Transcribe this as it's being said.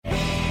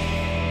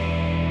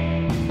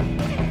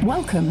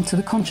Welcome to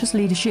the Conscious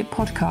Leadership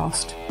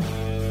Podcast.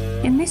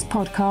 In this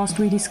podcast,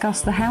 we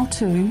discuss the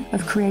how-to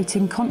of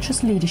creating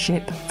conscious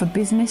leadership for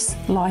business,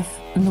 life,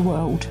 and the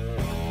world.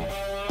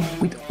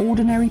 With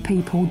ordinary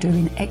people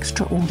doing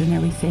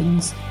extraordinary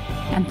things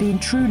and being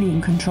truly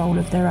in control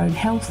of their own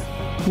health,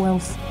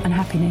 wealth, and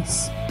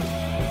happiness.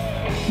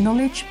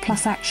 Knowledge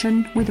plus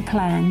action with a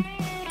plan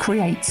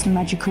creates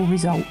magical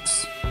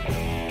results.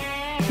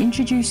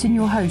 Introducing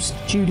your host,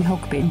 Julie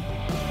Hogbin,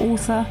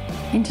 author,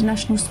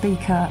 international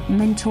speaker,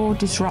 mentor,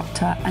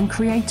 disruptor and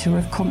creator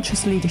of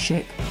conscious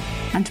leadership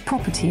and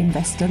property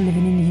investor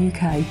living in the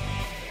UK.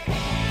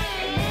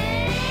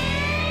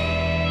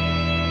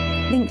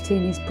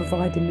 LinkedIn is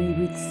providing me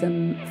with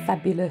some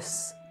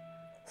fabulous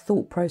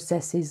thought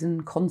processes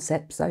and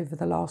concepts over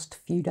the last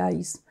few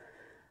days.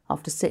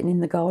 After sitting in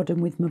the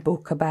garden with my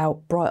book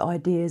about bright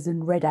ideas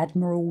and red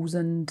admirals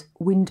and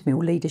windmill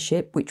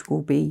leadership, which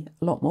will be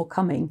a lot more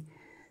coming,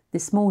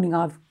 this morning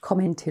I've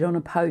commented on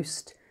a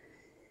post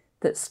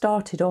that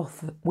started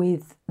off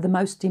with the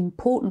most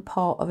important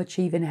part of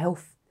achieving a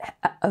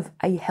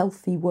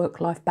healthy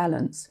work-life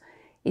balance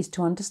is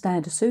to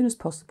understand as soon as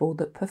possible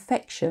that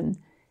perfection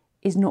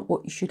is not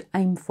what you should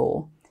aim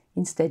for.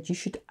 Instead, you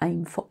should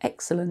aim for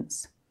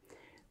excellence,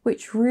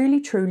 which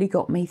really truly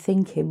got me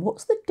thinking,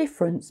 what's the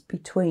difference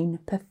between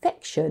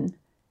perfection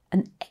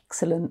and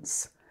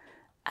excellence?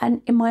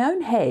 And in my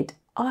own head,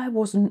 I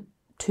wasn't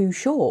too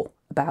sure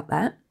about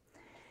that.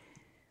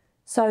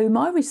 So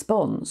my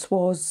response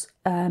was,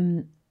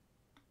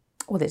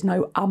 there's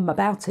no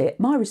about it.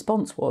 My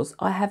response was,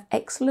 I have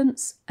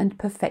excellence and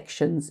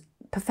perfectionism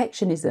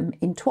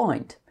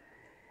entwined.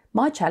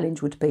 My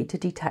challenge would be to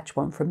detach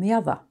one from the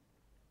other.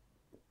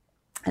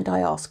 And I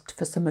asked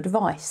for some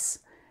advice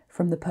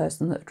from the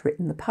person that had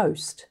written the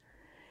post.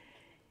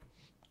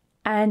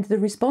 And the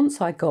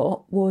response I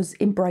got was,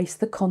 embrace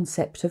the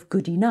concept of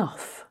good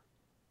enough.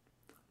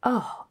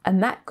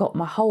 And that got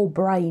my whole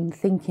brain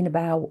thinking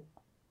about,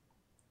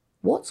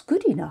 what's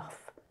good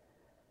enough?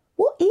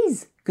 What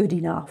is good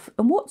enough?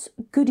 And what's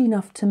good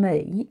enough to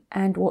me?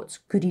 And what's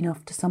good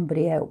enough to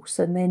somebody else?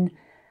 And then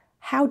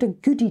how do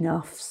good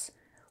enoughs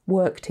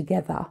work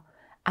together?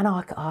 And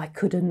I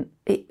couldn't,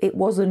 it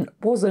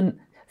wasn't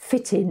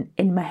fitting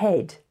in my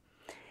head.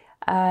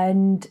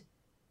 And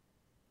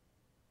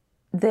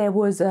there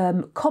was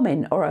a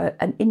comment or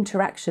an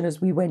interaction as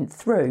we went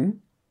through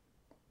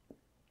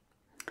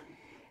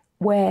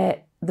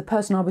where the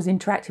person I was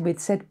interacting with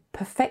said,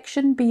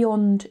 perfection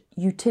beyond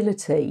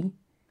utility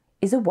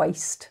is a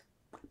waste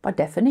by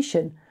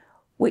definition,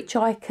 which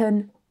I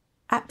can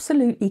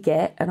absolutely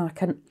get and I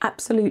can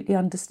absolutely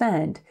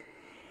understand.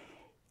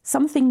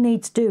 Something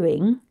needs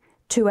doing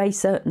to a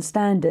certain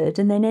standard,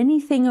 and then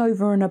anything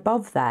over and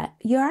above that,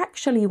 you're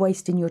actually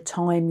wasting your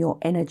time, your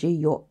energy,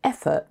 your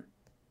effort.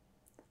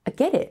 I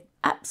get it,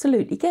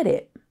 absolutely get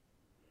it.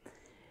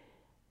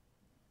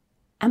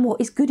 And what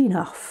is good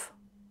enough?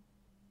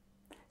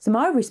 So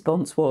my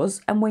response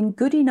was, and when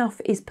good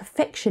enough is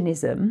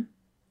perfectionism,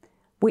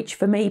 which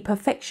for me,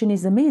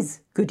 perfectionism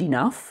is good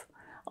enough.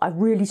 I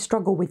really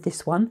struggle with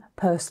this one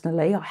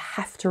personally. I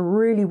have to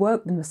really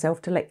work with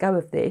myself to let go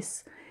of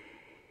this.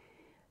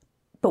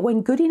 But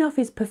when good enough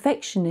is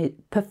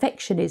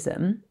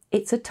perfectionism,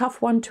 it's a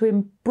tough one to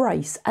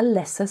embrace a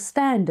lesser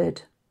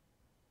standard.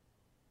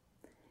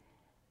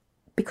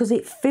 Because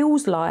it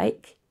feels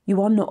like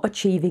you are not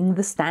achieving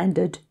the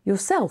standard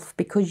yourself,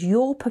 because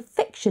your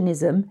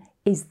perfectionism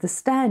is the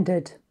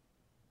standard.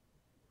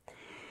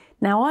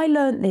 Now, I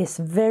learnt this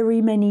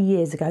very many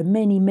years ago,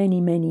 many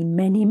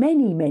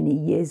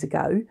years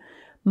ago.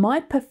 My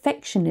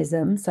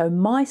perfectionism, so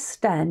my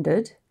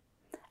standard,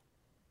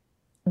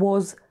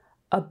 was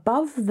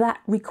above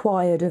that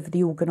required of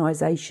the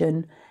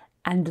organisation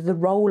and the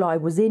role I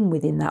was in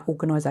within that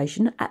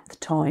organisation at the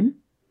time.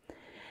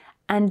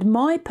 And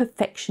my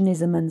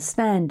perfectionism and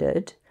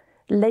standard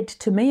led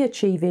to me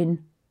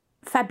achieving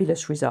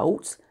fabulous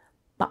results,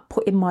 but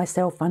putting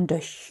myself under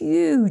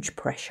huge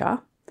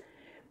pressure.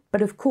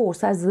 But of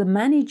course, as the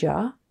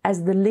manager,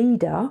 as the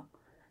leader,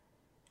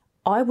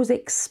 I was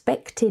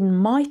expecting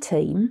my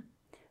team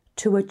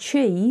to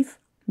achieve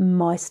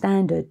my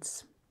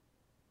standards.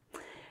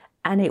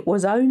 And it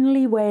was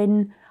only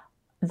when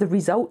the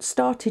results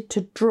started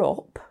to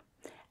drop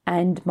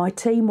and my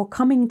team were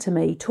coming to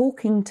me,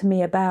 talking to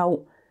me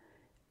about,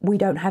 we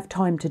don't have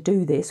time to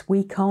do this,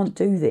 we can't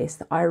do this,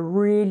 that I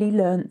really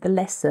learnt the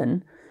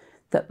lesson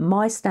that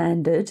my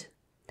standard,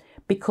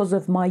 because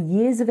of my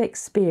years of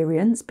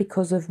experience,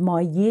 because of my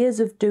years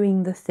of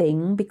doing the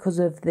thing, because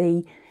of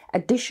the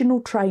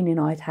additional training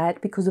I'd had,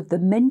 because of the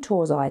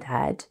mentors I'd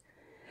had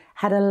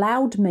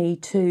allowed me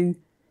to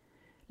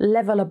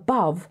level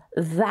above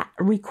that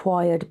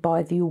required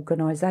by the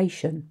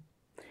organisation.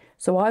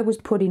 So I was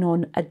putting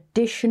on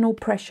additional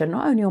pressure,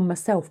 not only on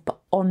myself, but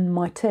on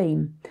my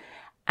team.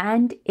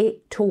 And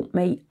it taught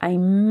me a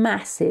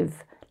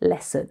massive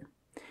lesson.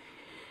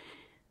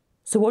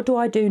 So what do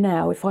I do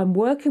now? If I'm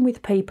working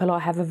with people, I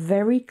have a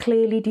very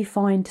clearly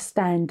defined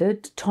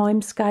standard,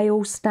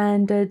 timescale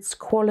standards,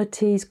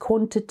 qualities,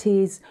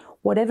 quantities,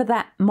 whatever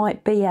that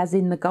might be, as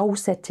in the goal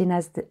setting,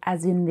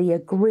 as in the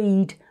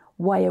agreed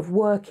way of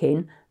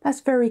working,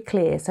 that's very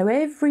clear. So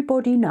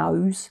everybody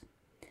knows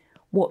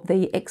what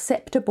the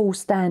acceptable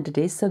standard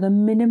is, so the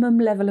minimum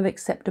level of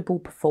acceptable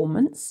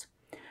performance,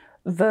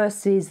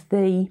 versus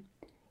the,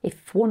 if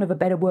for want of a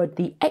better word,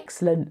 the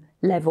excellent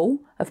level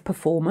of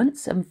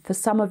performance. And for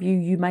some of you,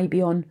 you may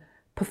be on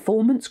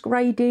performance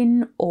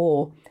grading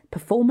or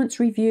performance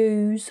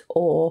reviews,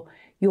 or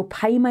your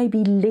pay may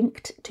be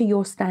linked to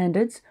your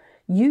standards.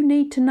 You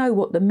need to know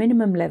what the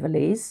minimum level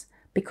is,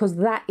 because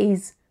that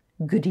is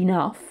good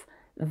enough.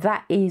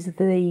 That is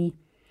the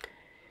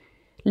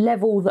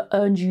level that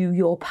earns you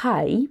your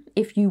pay.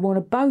 If you want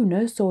a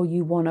bonus or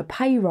you want a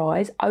pay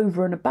rise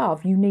over and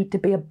above, you need to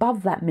be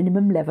above that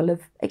minimum level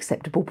of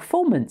acceptable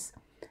performance.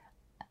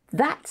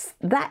 That's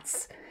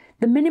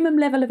the minimum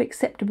level of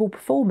acceptable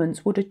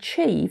performance would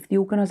achieve the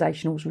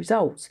organisational's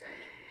results.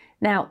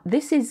 Now,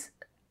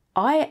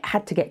 I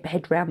had to get my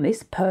head around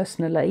this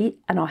personally,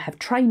 and I have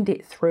trained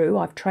it through.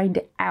 I've trained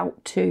it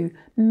out to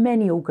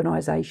many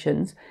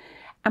organisations,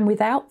 and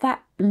without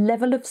that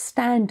level of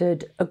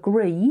standard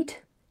agreed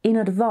in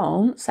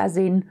advance, as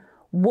in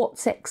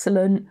what's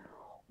excellent,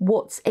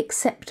 what's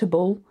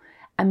acceptable,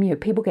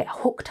 and people get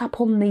hooked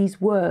up on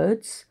these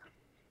words,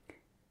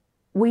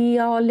 we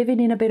are living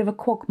in a bit of a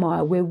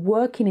quagmire. We're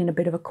working in a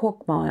bit of a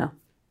quagmire.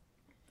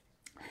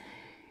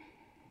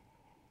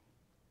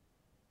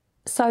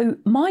 So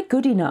my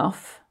good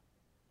enough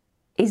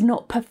is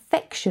not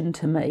perfection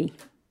to me,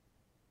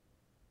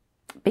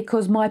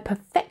 because my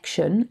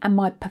perfection and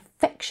my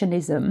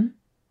perfectionism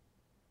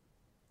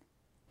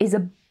is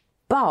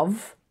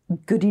above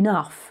good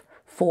enough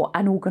for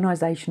an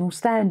organisational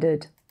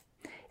standard.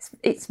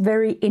 It's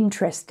very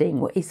interesting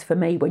what is for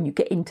me when you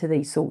get into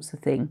these sorts of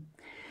things.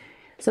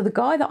 So the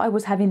guy that I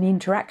was having the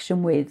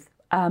interaction with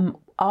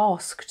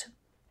asked,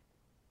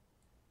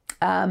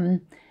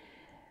 I'm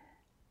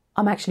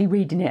actually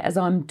reading it as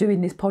I'm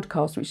doing this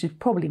podcast, which is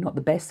probably not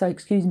the best, so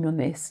excuse me on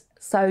this.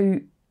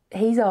 So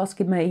he's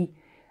asking me,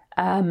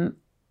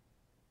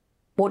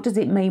 what does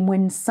it mean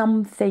when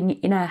something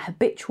in our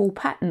habitual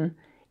pattern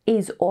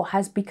is or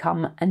has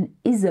become an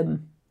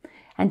ism?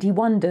 And he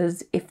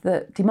wonders if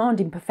the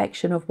demanding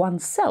perfection of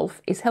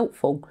oneself is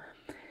helpful.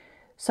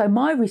 So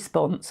my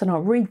response, and I'll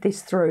read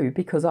this through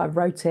because I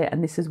wrote it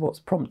and this is what's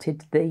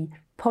prompted the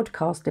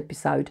podcast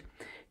episode.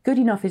 Good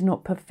enough is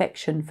not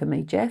perfection for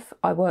me, Jeff.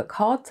 I work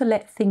hard to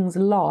let things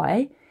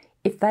lie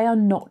if they are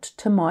not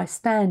to my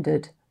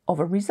standard of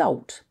a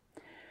result.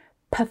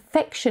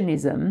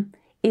 Perfectionism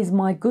is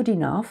my good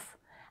enough,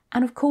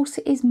 and of course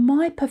it is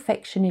my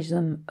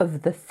perfectionism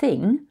of the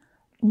thing,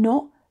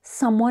 not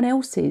someone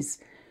else's.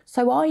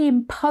 So I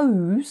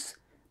impose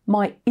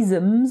my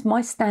isms,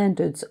 my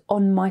standards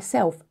on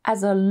myself,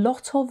 as a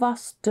lot of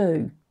us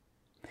do.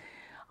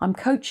 I'm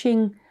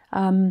coaching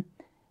a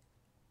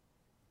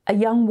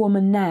young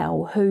woman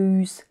now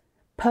whose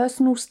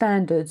personal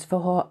standards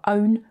for her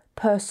own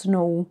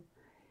personal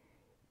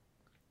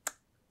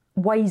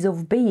ways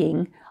of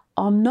being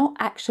are not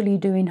actually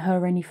doing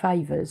her any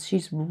favours.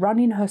 She's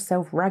running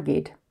herself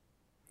ragged.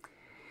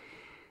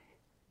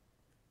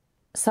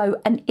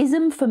 So an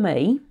ism for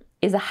me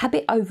is a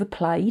habit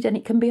overplayed, and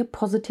it can be a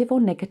positive or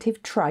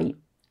negative trait,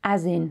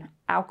 as in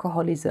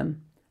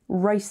alcoholism,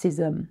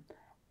 racism,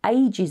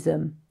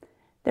 ageism.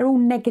 They're all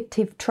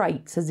negative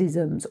traits as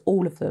isms,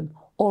 all of them.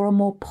 Or a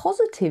more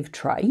positive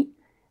trait,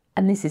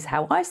 and this is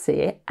how I see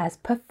it, as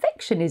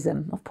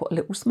perfectionism. I've put a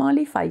little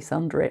smiley face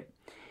under it.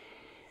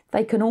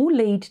 They can all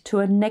lead to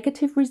a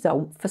negative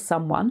result for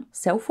someone,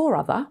 self or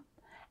other,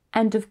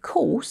 and of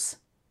course,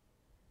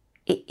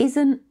 it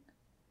isn't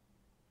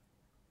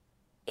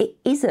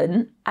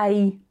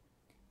a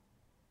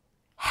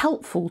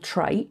helpful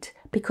trait,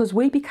 because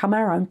we become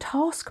our own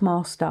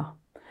taskmaster.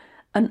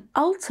 And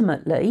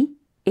ultimately,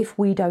 if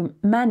we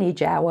don't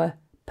manage our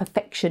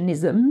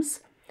perfectionisms,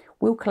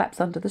 we'll collapse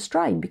under the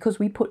strain, because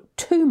we put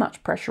too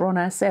much pressure on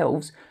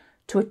ourselves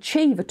to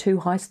achieve a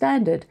too high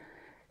standard.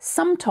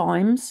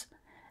 Sometimes,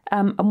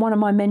 and one of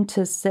my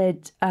mentors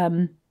said,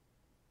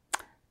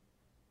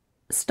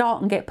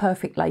 start and get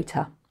perfect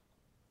later.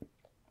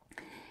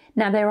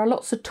 Now, there are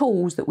lots of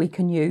tools that we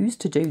can use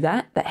to do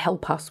that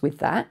help us with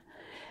that.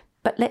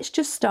 But let's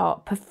just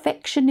start.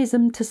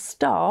 Perfectionism to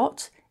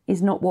start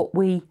is not what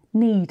we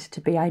need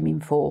to be aiming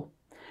for.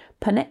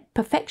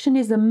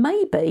 Perfectionism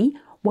may be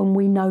when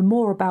we know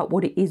more about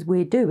what it is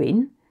we're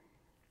doing.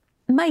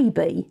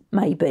 Maybe,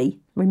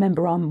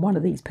 remember I'm one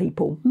of these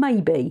people,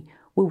 maybe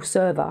will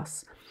serve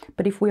us.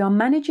 But if we are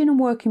managing and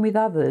working with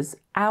others,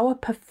 our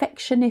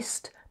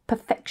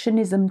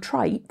perfectionism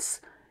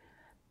traits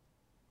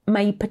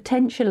may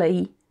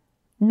potentially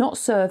not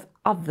serve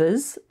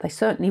others. They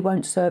certainly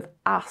won't serve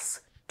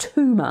us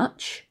too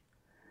much.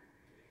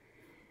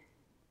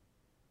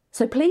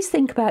 So please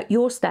think about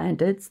your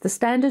standards, the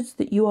standards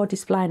that you are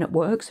displaying at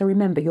work. So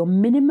remember your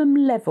minimum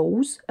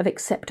levels of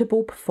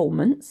acceptable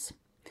performance,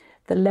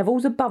 the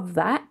levels above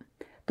that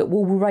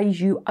will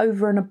raise you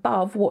over and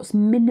above what's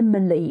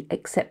minimally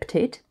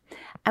accepted,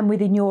 And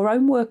within your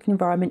own working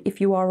environment, if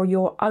you are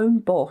your own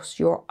boss,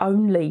 your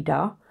own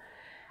leader,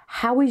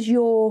 how is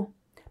your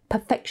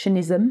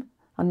perfectionism,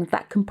 and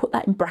that can put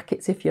that in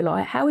brackets if you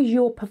like, how is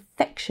your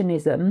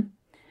perfectionism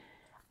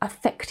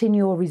affecting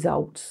your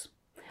results?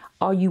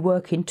 Are you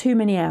working too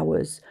many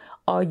hours?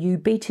 Are you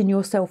beating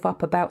yourself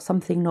up about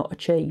something not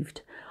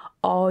achieved?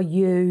 Are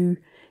you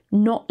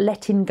not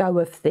letting go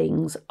of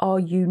things? Are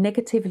you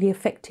negatively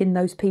affecting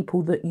those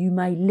people that you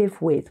may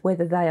live with,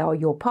 whether they are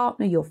your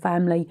partner, your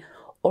family,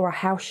 or a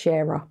house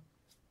sharer?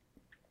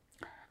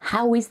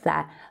 How is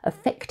that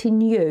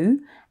affecting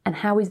you, and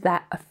how is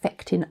that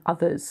affecting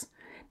others?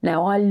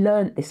 Now, I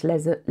learnt this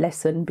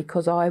lesson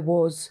because I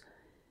was,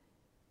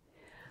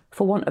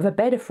 for want of a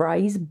better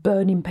phrase,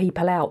 burning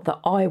people out that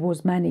I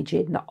was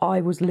managing, that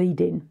I was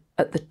leading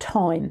at the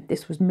time.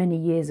 This was many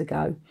years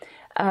ago.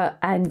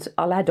 And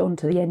I'll add on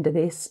to the end of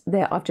this,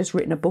 I've just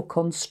written a book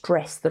on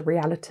stress, the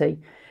reality.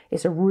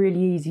 It's a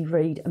really easy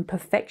read, and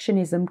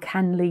perfectionism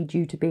can lead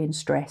you to being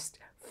stressed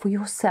for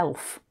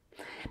yourself.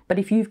 But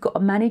if you've got a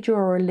manager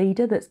or a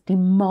leader that's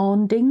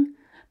demanding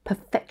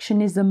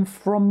perfectionism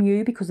from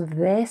you because of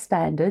their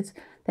standards,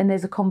 then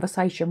there's a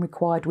conversation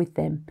required with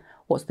them.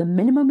 What's the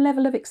minimum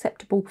level of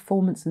acceptable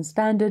performance and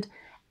standard?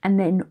 And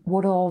then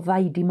what are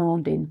they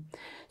demanding?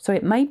 So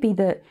it may be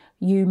that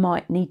you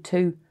might need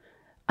to,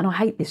 and I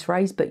hate this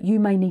phrase, but you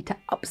may need to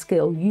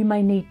upskill. You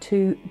may need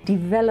to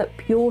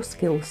develop your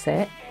skill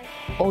set,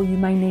 or you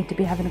may need to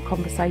be having a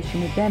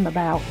conversation with them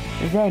about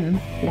them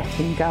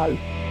letting go.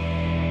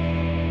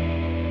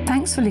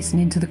 Thanks for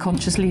listening to the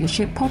Conscious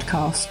Leadership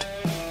Podcast.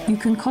 You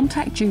can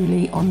contact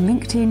Julie on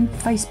LinkedIn,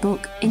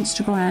 Facebook,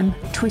 Instagram,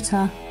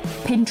 Twitter,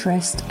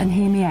 Pinterest, and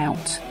hear me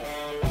out.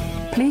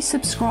 Please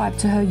subscribe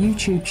to her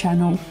YouTube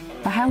channel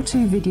for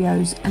how-to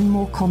videos and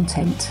more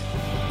content.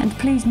 And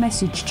please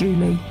message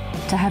Julie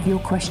to have your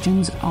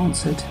questions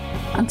answered.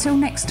 Until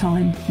next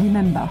time,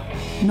 remember,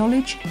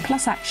 knowledge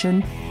plus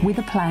action with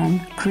a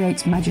plan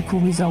creates magical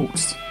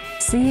results.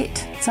 See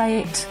it, say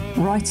it,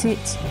 write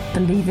it,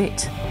 believe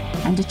it,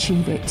 and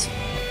achieve it.